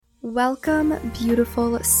Welcome,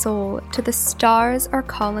 beautiful soul, to the Stars Are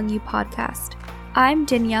Calling You podcast. I'm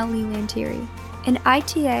Danielle Lee Lantieri, an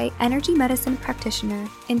ITA energy medicine practitioner,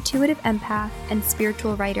 intuitive empath, and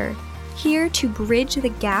spiritual writer, here to bridge the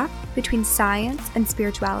gap between science and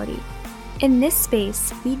spirituality. In this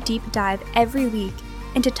space, we deep dive every week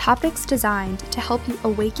into topics designed to help you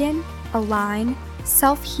awaken, align,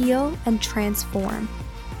 self-heal, and transform.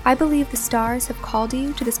 I believe the stars have called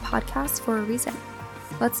you to this podcast for a reason.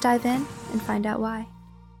 Let's dive in and find out why.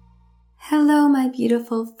 Hello, my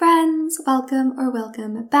beautiful friends.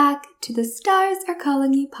 Welcome back to the Stars Are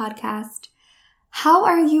Calling You podcast. How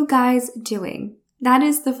are you guys doing? That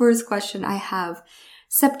is the first question I have.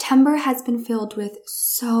 September has been filled with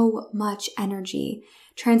so much energy,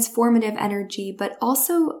 transformative energy, but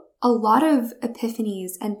also a lot of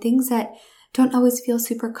epiphanies and things that don't always feel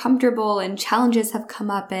super comfortable, and challenges have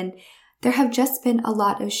come up, and there have just been a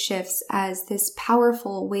lot of shifts as this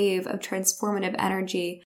powerful wave of transformative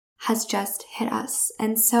energy has just hit us.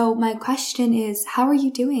 And so my question is, how are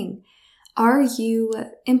you doing? Are you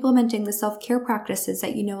implementing the self-care practices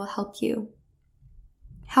that you know will help you?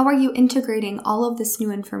 How are you integrating all of this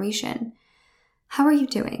new information? How are you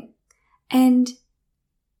doing? And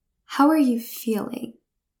how are you feeling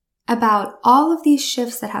about all of these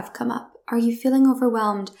shifts that have come up? Are you feeling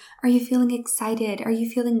overwhelmed? Are you feeling excited? Are you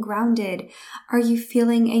feeling grounded? Are you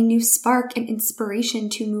feeling a new spark and inspiration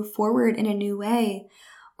to move forward in a new way?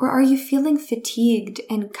 Or are you feeling fatigued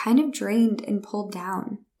and kind of drained and pulled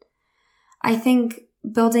down? I think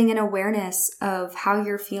building an awareness of how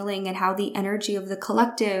you're feeling and how the energy of the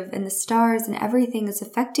collective and the stars and everything is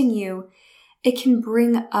affecting you, it can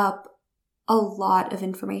bring up a lot of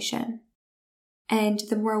information. And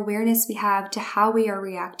the more awareness we have to how we are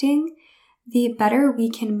reacting, the better we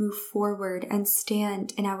can move forward and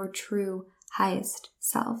stand in our true highest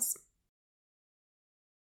selves.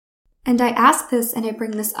 And I ask this and I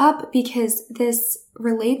bring this up because this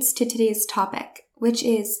relates to today's topic, which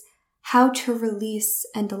is how to release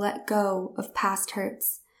and let go of past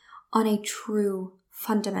hurts on a true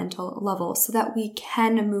fundamental level so that we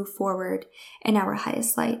can move forward in our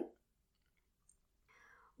highest light.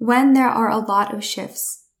 When there are a lot of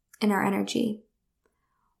shifts in our energy,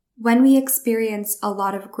 when we experience a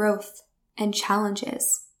lot of growth and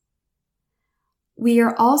challenges, we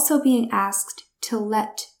are also being asked to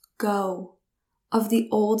let go of the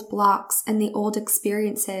old blocks and the old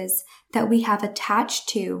experiences that we have attached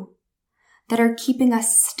to that are keeping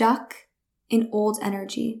us stuck in old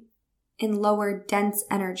energy, in lower dense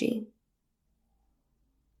energy.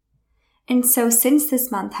 And so since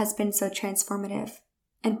this month has been so transformative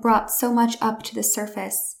and brought so much up to the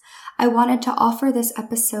surface, I wanted to offer this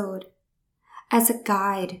episode as a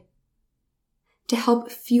guide to help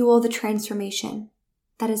fuel the transformation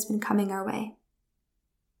that has been coming our way.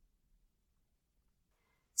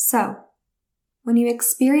 So, when you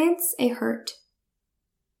experience a hurt,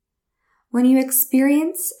 when you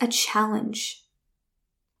experience a challenge,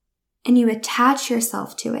 and you attach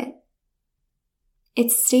yourself to it,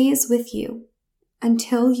 it stays with you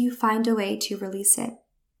until you find a way to release it.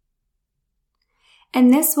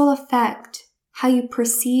 And this will affect how you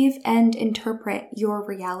perceive and interpret your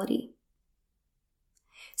reality.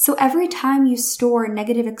 So every time you store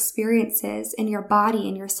negative experiences in your body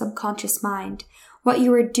and your subconscious mind, what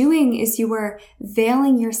you are doing is you are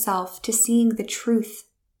veiling yourself to seeing the truth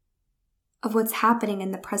of what's happening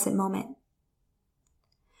in the present moment.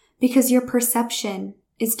 Because your perception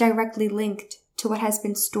is directly linked to what has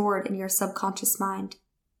been stored in your subconscious mind.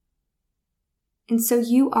 And so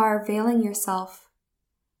you are veiling yourself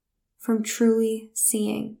from truly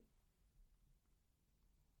seeing.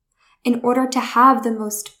 In order to have the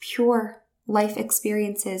most pure life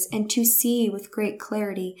experiences and to see with great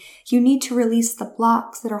clarity, you need to release the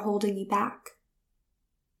blocks that are holding you back.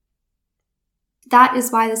 That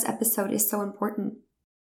is why this episode is so important.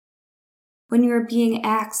 When you are being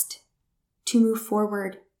asked to move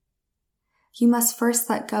forward, you must first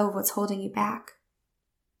let go of what's holding you back.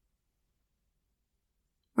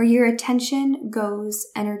 Where your attention goes,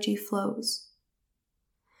 energy flows.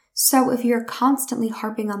 So if you're constantly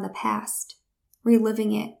harping on the past,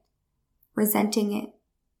 reliving it, resenting it,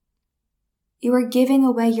 you are giving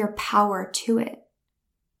away your power to it.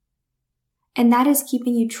 And that is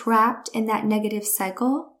keeping you trapped in that negative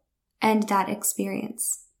cycle and that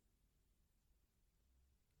experience.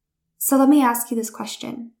 So let me ask you this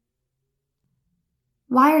question.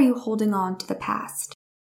 Why are you holding on to the past?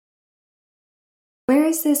 Where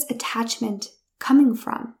is this attachment coming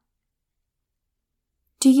from?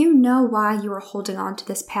 Do you know why you are holding on to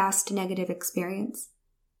this past negative experience?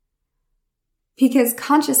 Because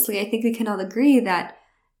consciously, I think we can all agree that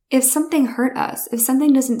If something hurt us, if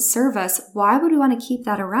something doesn't serve us, why would we want to keep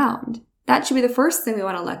that around? That should be the first thing we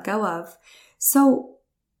want to let go of. So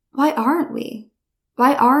why aren't we?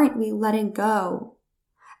 Why aren't we letting go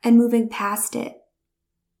and moving past it?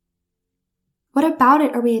 What about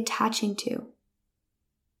it are we attaching to?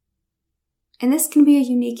 And this can be a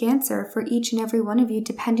unique answer for each and every one of you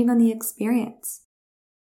depending on the experience.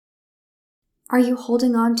 Are you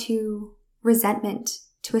holding on to resentment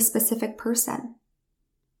to a specific person?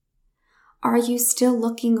 Are you still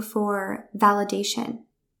looking for validation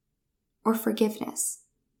or forgiveness?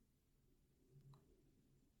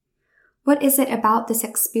 What is it about this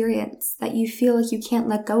experience that you feel like you can't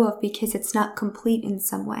let go of because it's not complete in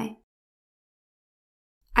some way?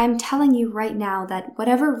 I'm telling you right now that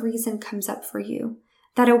whatever reason comes up for you,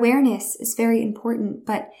 that awareness is very important,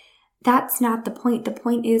 but that's not the point. The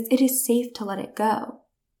point is it is safe to let it go.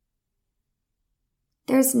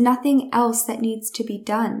 There's nothing else that needs to be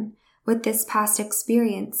done with this past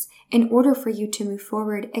experience in order for you to move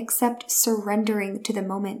forward except surrendering to the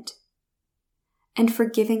moment and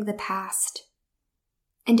forgiving the past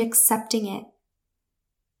and accepting it.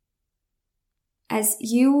 As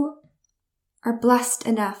you are blessed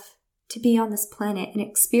enough to be on this planet and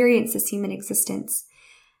experience this human existence,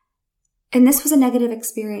 and this was a negative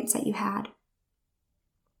experience that you had,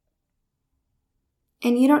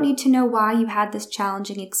 and you don't need to know why you had this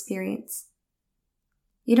challenging experience.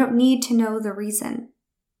 You don't need to know the reason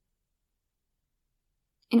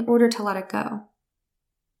in order to let it go,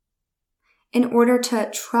 in order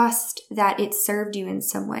to trust that it served you in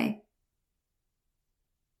some way,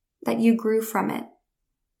 that you grew from it,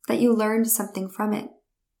 that you learned something from it.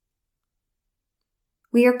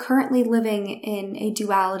 We are currently living in a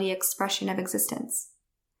duality expression of existence,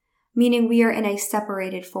 meaning we are in a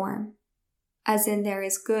separated form, as in there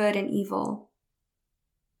is good and evil.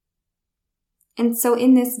 And so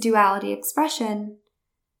in this duality expression,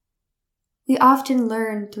 we often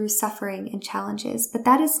learn through suffering and challenges, but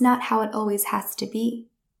that is not how it always has to be.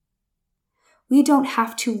 We don't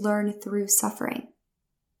have to learn through suffering.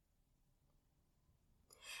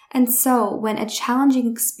 And so when a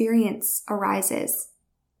challenging experience arises,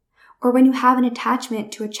 or when you have an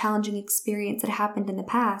attachment to a challenging experience that happened in the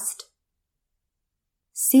past,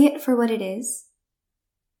 see it for what it is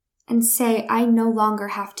and say, I no longer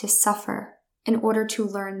have to suffer in order to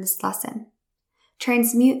learn this lesson.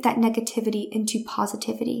 Transmute that negativity into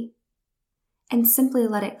positivity and simply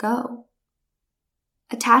let it go.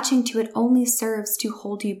 Attaching to it only serves to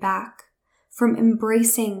hold you back from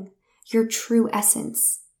embracing your true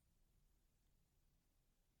essence.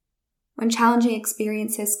 When challenging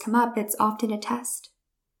experiences come up, it's often a test.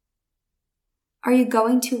 Are you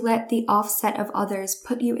going to let the offset of others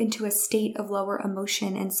put you into a state of lower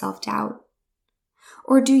emotion and self-doubt?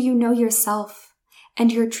 Or do you know yourself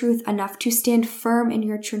and your truth enough to stand firm in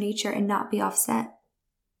your true nature and not be offset?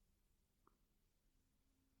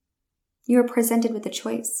 You are presented with a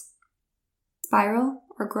choice: spiral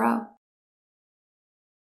or grow.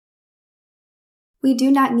 We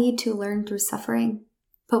do not need to learn through suffering.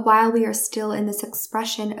 But while we are still in this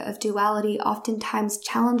expression of duality, oftentimes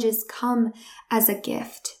challenges come as a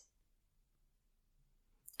gift.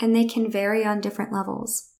 And they can vary on different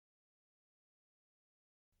levels.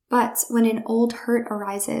 But when an old hurt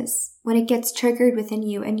arises, when it gets triggered within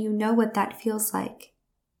you and you know what that feels like,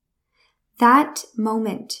 that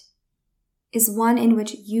moment is one in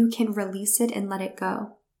which you can release it and let it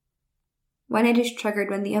go. When it is triggered,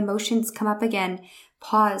 when the emotions come up again,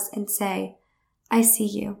 pause and say, I see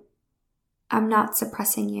you. I'm not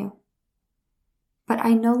suppressing you. But I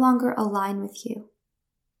no longer align with you.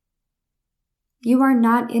 You are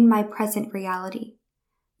not in my present reality.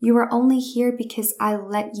 You are only here because I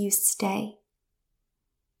let you stay.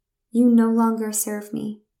 You no longer serve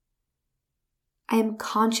me. I am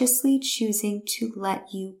consciously choosing to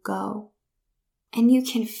let you go. And you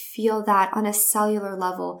can feel that on a cellular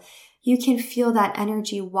level. You can feel that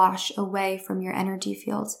energy wash away from your energy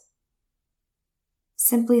field.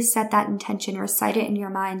 Simply set that intention, recite it in your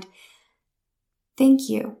mind. Thank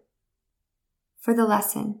you for the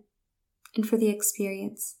lesson and for the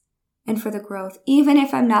experience and for the growth. Even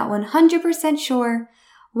if I'm not 100% sure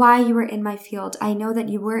why you were in my field, I know that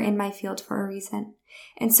you were in my field for a reason.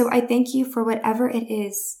 And so I thank you for whatever it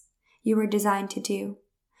is you were designed to do,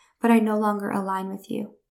 but I no longer align with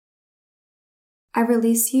you. I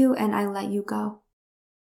release you and I let you go.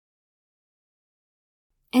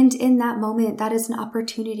 And in that moment, that is an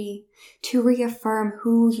opportunity to reaffirm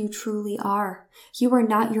who you truly are. You are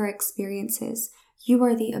not your experiences. You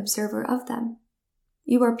are the observer of them.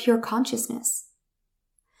 You are pure consciousness.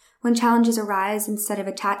 When challenges arise, instead of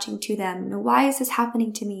attaching to them, why is this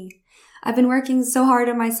happening to me? I've been working so hard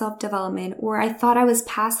on my self-development, or I thought I was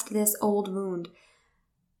past this old wound.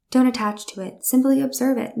 Don't attach to it. Simply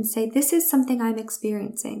observe it and say, this is something I'm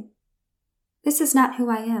experiencing. This is not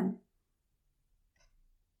who I am.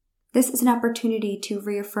 This is an opportunity to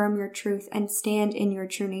reaffirm your truth and stand in your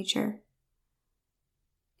true nature.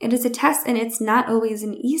 It is a test, and it's not always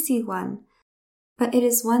an easy one, but it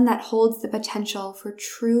is one that holds the potential for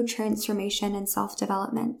true transformation and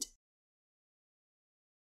self-development.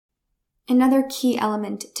 Another key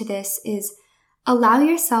element to this is allow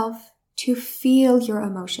yourself to feel your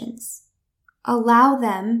emotions. Allow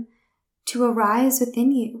them to arise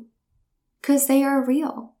within you, because they are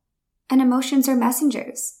real, and emotions are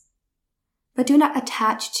messengers. But do not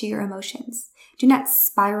attach to your emotions. Do not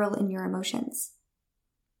spiral in your emotions.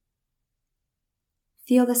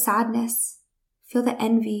 Feel the sadness, feel the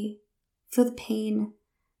envy, feel the pain,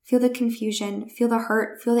 feel the confusion, feel the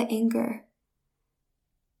hurt, feel the anger.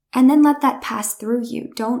 And then let that pass through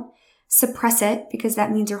you. Don't suppress it, because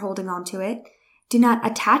that means you're holding on to it. Do not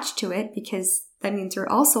attach to it, because that means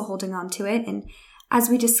you're also holding on to it. And as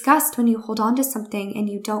we discussed, when you hold on to something and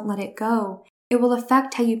you don't let it go, it will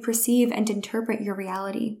affect how you perceive and interpret your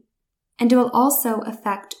reality. And it will also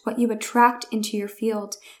affect what you attract into your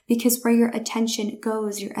field, because where your attention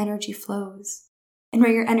goes, your energy flows. And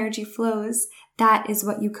where your energy flows, that is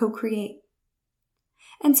what you co-create.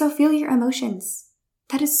 And so feel your emotions.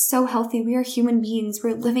 That is so healthy. We are human beings.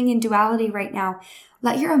 We're living in duality right now.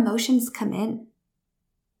 Let your emotions come in.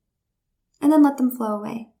 And then let them flow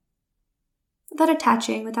away. Without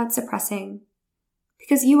attaching, without suppressing.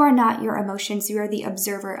 Because you are not your emotions. You are the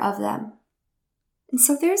observer of them. And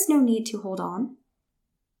so there's no need to hold on.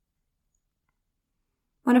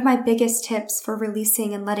 One of my biggest tips for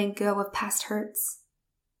releasing and letting go of past hurts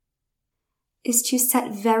is to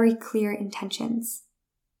set very clear intentions.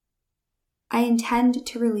 I intend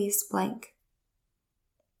to release blank.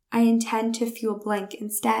 I intend to feel blank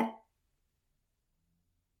instead.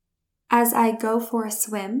 As I go for a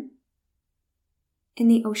swim in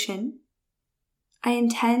the ocean, I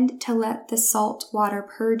intend to let the salt water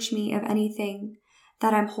purge me of anything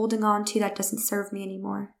that I'm holding on to that doesn't serve me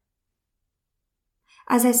anymore.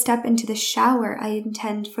 As I step into the shower, I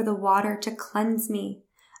intend for the water to cleanse me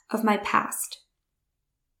of my past.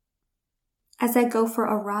 As I go for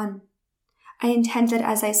a run, I intend that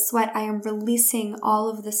as I sweat, I am releasing all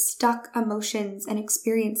of the stuck emotions and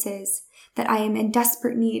experiences that I am in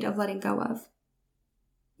desperate need of letting go of.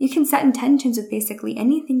 You can set intentions with basically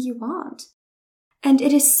anything you want. And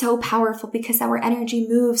it is so powerful because our energy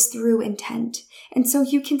moves through intent. And so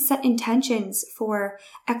you can set intentions for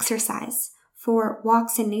exercise, for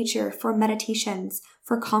walks in nature, for meditations,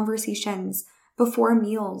 for conversations, before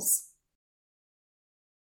meals.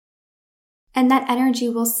 And that energy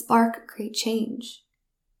will spark great change.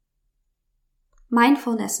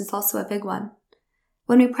 Mindfulness is also a big one.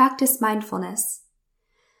 When we practice mindfulness,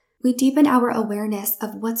 we deepen our awareness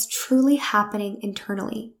of what's truly happening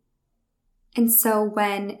internally. And so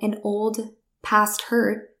when an old past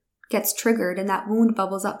hurt gets triggered and that wound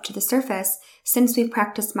bubbles up to the surface, since we've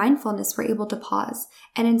practiced mindfulness, we're able to pause.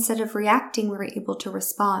 And instead of reacting, we're able to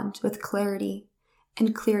respond with clarity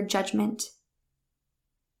and clear judgment.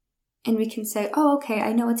 And we can say, oh, okay,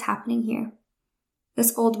 I know what's happening here.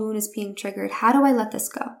 This old wound is being triggered. How do I let this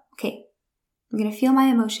go? Okay, I'm going to feel my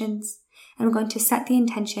emotions, and I'm going to set the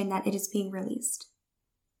intention that it is being released.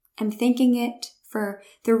 I'm thanking it for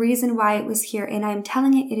the reason why it was here, and I'm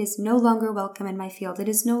telling it is no longer welcome in my field. It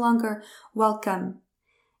is no longer welcome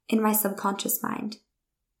in my subconscious mind.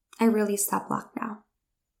 I release that block now.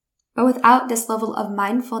 But without this level of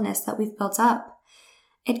mindfulness that we've built up,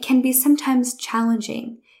 it can be sometimes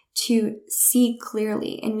challenging to see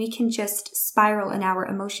clearly, and we can just spiral in our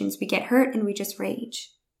emotions. We get hurt and we just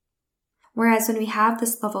rage. Whereas when we have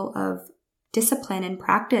this level of discipline and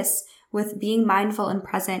practice with being mindful and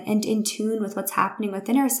present and in tune with what's happening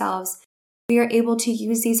within ourselves, we are able to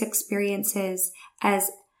use these experiences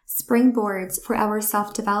as springboards for our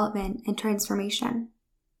self-development and transformation.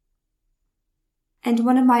 And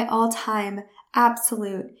one of my all-time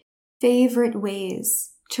absolute favorite ways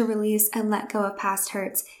to release and let go of past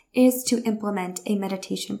hurts is to implement a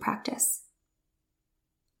meditation practice.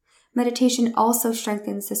 Meditation also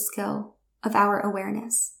strengthens the skill of our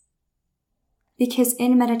awareness. Because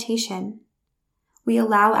in meditation, we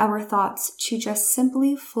allow our thoughts to just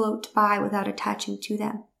simply float by without attaching to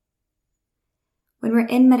them. When we're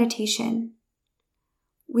in meditation,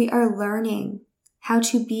 we are learning how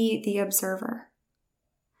to be the observer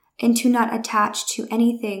and to not attach to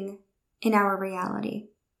anything in our reality.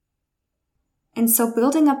 And so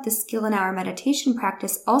building up the skill in our meditation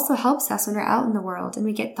practice also helps us when we're out in the world and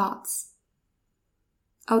we get thoughts.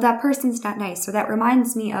 Oh, that person's not nice, or that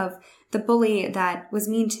reminds me of the bully that was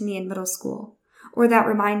mean to me in middle school, or that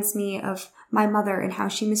reminds me of my mother and how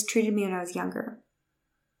she mistreated me when I was younger.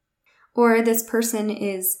 Or this person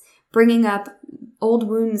is bringing up old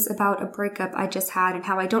wounds about a breakup I just had and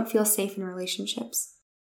how I don't feel safe in relationships.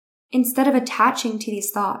 Instead of attaching to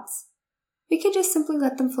these thoughts, we could just simply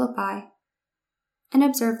let them float by and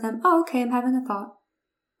observe them. Oh, okay, I'm having a thought.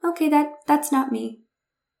 Okay, that's not me.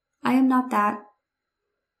 I am not that.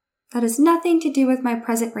 That has nothing to do with my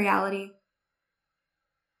present reality.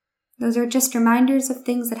 Those are just reminders of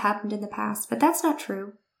things that happened in the past, but that's not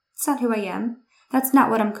true. It's not who I am. That's not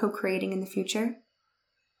what I'm co-creating in the future.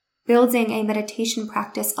 Building a meditation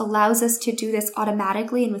practice allows us to do this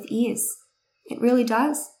automatically and with ease. It really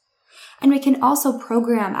does. And we can also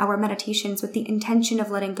program our meditations with the intention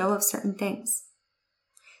of letting go of certain things.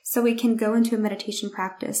 So we can go into a meditation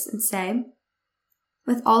practice and say,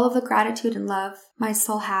 with all of the gratitude and love my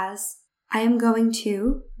soul has, I am going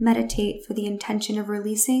to meditate for the intention of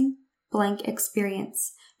releasing blank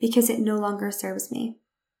experience because it no longer serves me.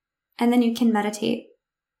 And then you can meditate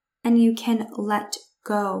and you can let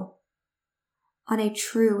go on a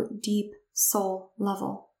true, deep soul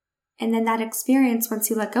level. And then that experience, once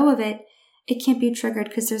you let go of it, it can't be triggered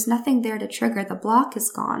because there's nothing there to trigger. The block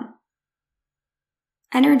is gone.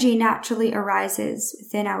 Energy naturally arises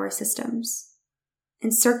within our systems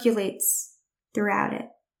and circulates throughout it.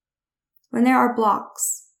 When there are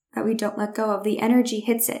blocks that we don't let go of, the energy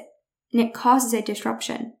hits it and it causes a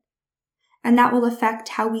disruption. And that will affect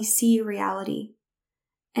how we see reality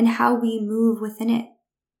and how we move within it.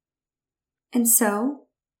 And so,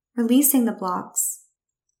 releasing the blocks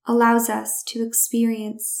allows us to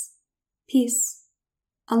experience peace,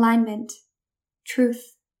 alignment,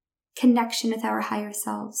 truth, connection with our higher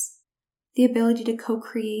selves, the ability to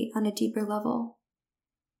co-create on a deeper level.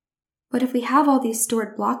 But if we have all these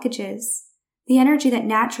stored blockages, the energy that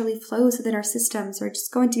naturally flows within our systems are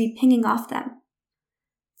just going to be pinging off them.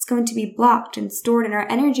 It's going to be blocked and stored, and our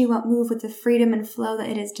energy won't move with the freedom and flow that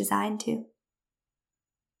it is designed to.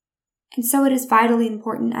 And so it is vitally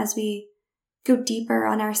important as we go deeper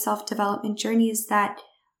on our self-development journeys that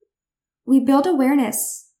we build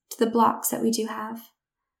awareness to the blocks that we do have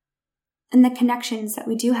and the connections that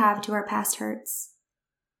we do have to our past hurts.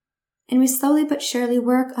 And we slowly but surely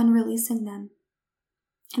work on releasing them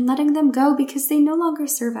and letting them go because they no longer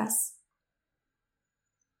serve us.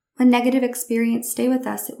 When negative experiences stay with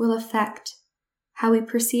us, it will affect how we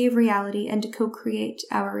perceive reality and to co-create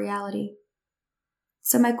our reality.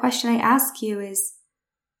 So my question I ask you is,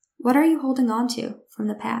 what are you holding on to from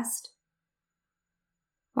the past?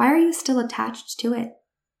 Why are you still attached to it?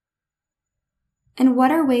 And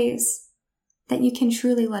what are ways that you can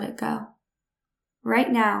truly let it go?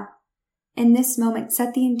 Right now, in this moment,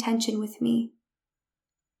 set the intention with me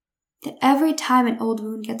that every time an old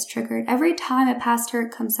wound gets triggered, every time a past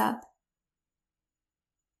hurt comes up,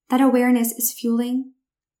 that awareness is fueling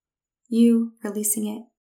you releasing it.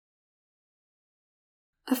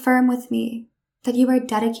 Affirm with me that you are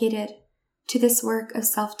dedicated to this work of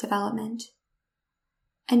self-development,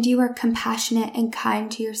 and you are compassionate and kind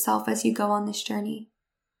to yourself as you go on this journey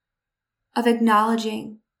of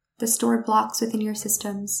acknowledging the stored blocks within your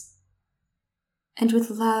systems, and with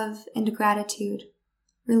love and gratitude,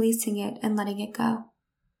 releasing it and letting it go.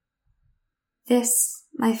 This,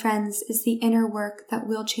 my friends, is the inner work that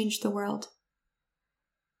will change the world.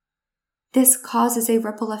 This causes a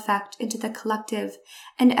ripple effect into the collective,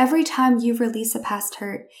 and every time you release a past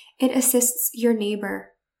hurt, it assists your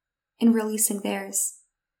neighbor in releasing theirs,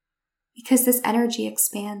 because this energy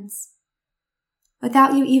expands.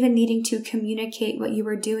 Without you even needing to communicate what you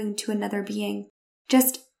were doing to another being,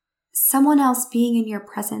 just someone else being in your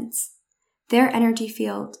presence, their energy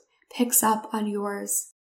field picks up on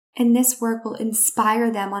yours, and this work will inspire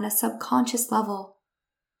them on a subconscious level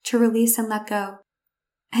to release and let go.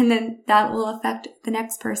 And then that will affect the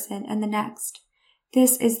next person and the next.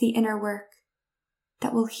 This is the inner work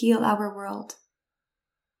that will heal our world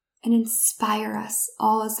and inspire us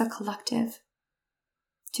all as a collective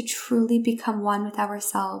to truly become one with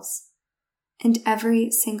ourselves and every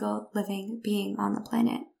single living being on the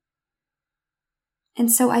planet. And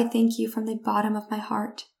so I thank you from the bottom of my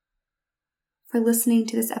heart for listening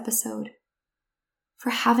to this episode,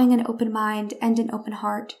 for having an open mind and an open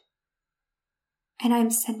heart. And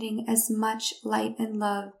I'm sending as much light and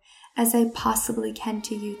love as I possibly can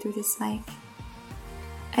to you through this mic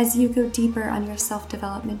as you go deeper on your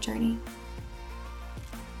self-development journey.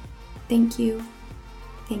 Thank you,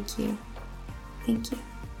 thank you, thank you.